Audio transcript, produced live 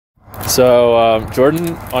So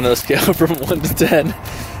Jordan, on a scale from 1 to 10,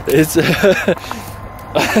 is I'm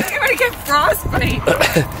gonna get frostbite.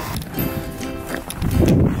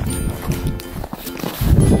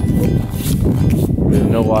 There's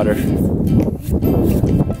no water,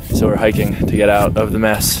 so we're hiking to get out of the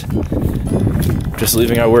mess. Just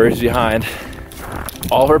leaving our worries behind.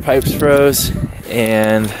 All of our pipes froze,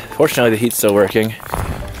 and fortunately the heat's still working,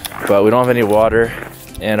 but we don't have any water,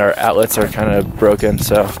 and our outlets are kind of broken,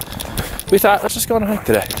 so we thought, let's just go on a hike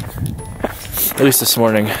today. At least this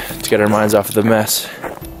morning, to get our minds off of the mess.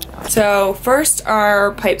 So first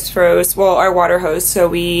our pipes froze, well, our water hose, so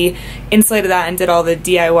we insulated that and did all the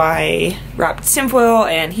DIY wrapped tinfoil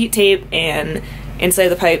and heat tape and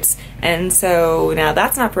insulated the pipes, and so now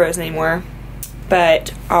that's not frozen anymore,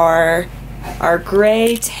 but our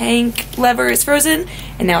gray tank lever is frozen,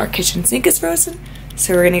 and now our kitchen sink is frozen,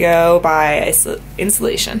 so we're gonna go buy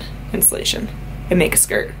insulation and make a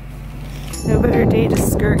skirt. No better day to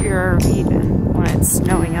skirt your RV than when it's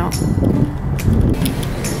snowing out.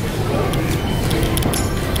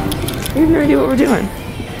 We have no idea what we're doing.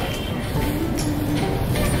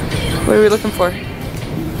 What are we looking for?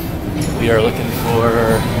 We are looking for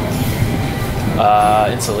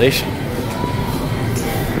insulation.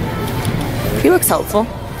 He looks helpful.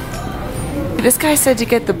 This guy said to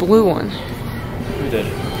get the blue one. Who did?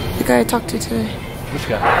 The guy I talked to today. Which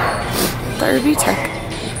guy? The RV tech.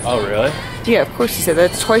 Oh, really? Yeah, of course he said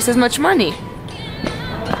that's twice as much money.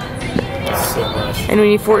 That's so much. And we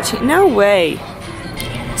need 14. No way.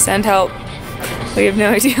 Send help. We have no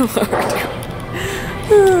idea what we're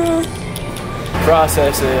doing.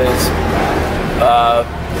 Process is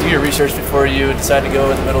do your research before you decide to go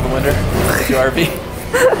in the middle of the winter with your RV.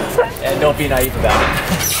 And don't be naive about it.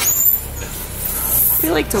 We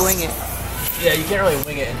like to wing it. Yeah, you can't really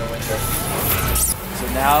wing it in the winter. So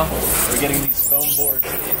now we're getting these foam boards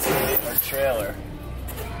to insulate our trailer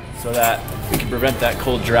so that we can prevent that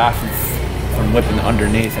cold draft from whipping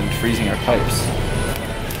underneath and freezing our pipes.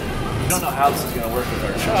 I don't know how this is going to work with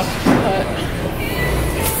our shop,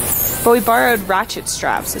 but we borrowed ratchet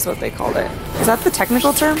straps is what they called it. Is that the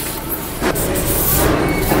technical term?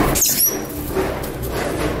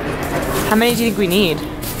 How many do you think we need?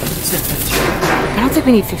 I don't think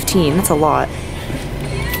we need 15. That's a lot.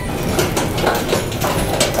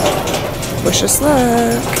 Wish us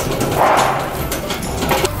luck.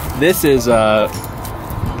 This is I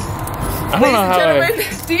don't know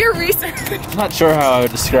how do your research. I'm not sure how I would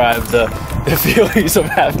describe the feelings I'm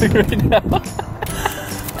having right now.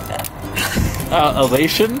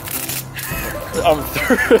 Elation. I'm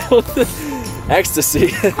thrilled.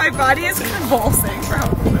 Ecstasy. My body is convulsing, bro.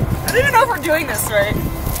 I don't even know if we're doing this right.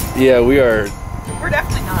 Yeah, we are. We're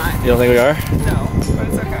definitely not. You don't think we are? No, but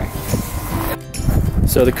it's okay.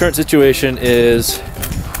 So the current situation is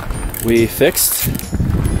we fixed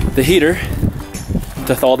the heater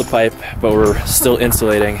to thaw the pipe, but we're still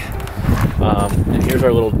insulating. And here's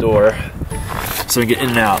our little door, so we get in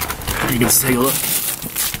and out. You can just take a look.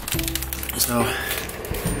 So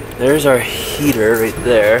there's our heater right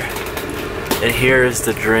there, and here is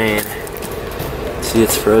the drain. See,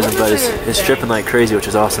 it's frozen, but it's dripping like crazy, which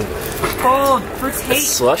is awesome. Cold for tape. It's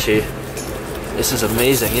slushy. This is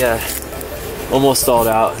amazing, yeah. Almost stalled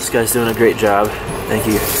out. This guy's doing a great job. Thank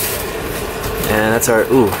you. And that's our,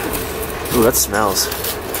 ooh, that smells.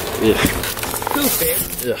 Ugh. Poop, babe.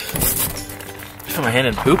 Ugh. Put my hand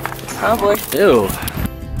in poop? Probably. Ew.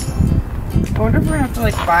 I wonder if we're gonna have to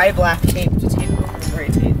like buy black tape to tape over the gray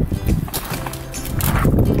tape.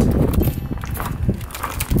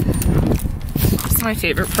 It's my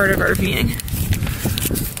favorite part of RVing.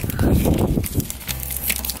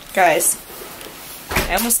 Guys,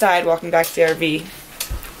 I almost died walking back to the RV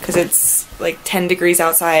because it's like 10 degrees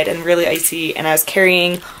outside and really icy, and I was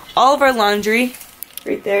carrying all of our laundry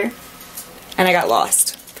right there and I got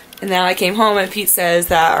lost. And now I came home and Pete says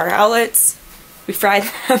that our outlets, we fried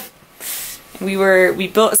them. We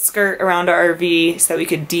built a skirt around our RV so that we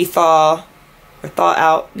could thaw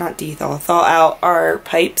out our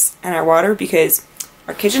pipes and our water, because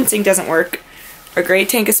our kitchen sink doesn't work. Our gray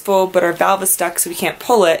tank is full, but our valve is stuck, so we can't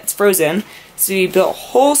pull it. It's frozen. So we built a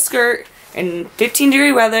whole skirt in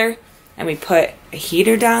 15-degree weather, and we put a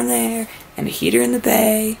heater down there and a heater in the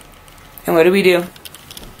bay. And what do?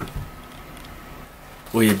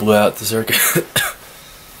 We blew out the circuit.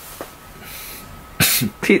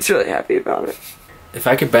 Pete's really happy about it. If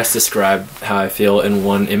I could best describe how I feel in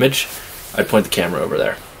one image, I'd point the camera over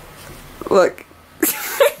there. Look.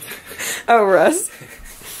 Oh, Russ.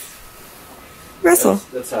 Russell.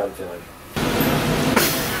 That's how I'm feeling.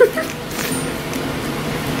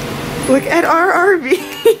 Look at our RV.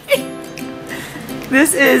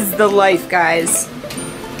 This is the life, guys.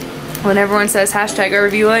 When everyone says hashtag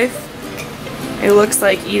RV life, it looks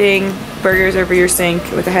like eating burgers over your sink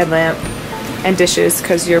with a headlamp and dishes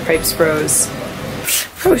because your pipes froze.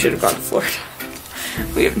 Probably should have gone to Florida.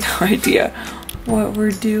 We have no idea what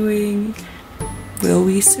we're doing. Will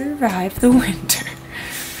we survive the winter?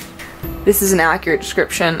 This is an accurate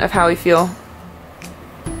description of how we feel.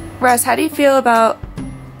 Russ, how do you feel about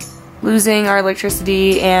losing our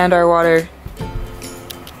electricity and our water?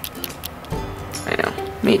 I know,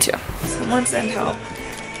 me too. Someone send help.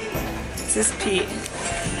 This is Pete.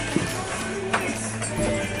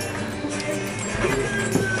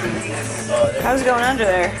 How's it going under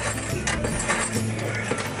there?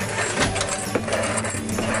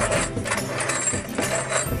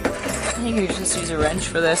 I think we just use a wrench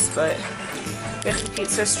for this, but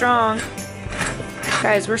Pete's so strong.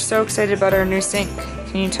 Guys, we're so excited about our new sink.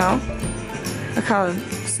 Can you tell? Look how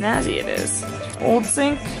snazzy it is. Old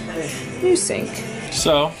sink, new sink.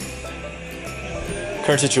 So,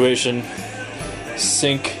 current situation,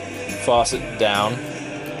 sink faucet down,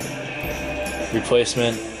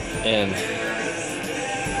 replacement, and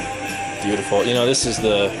beautiful. You know, this is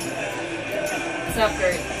the It's not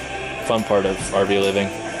great. fun part of RV living.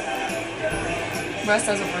 Russ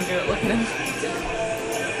doesn't want to do it. Look at him.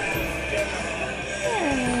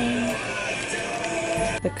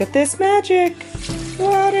 Look at this magic!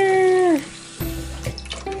 Water!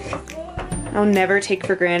 I'll never take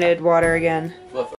for granted water again.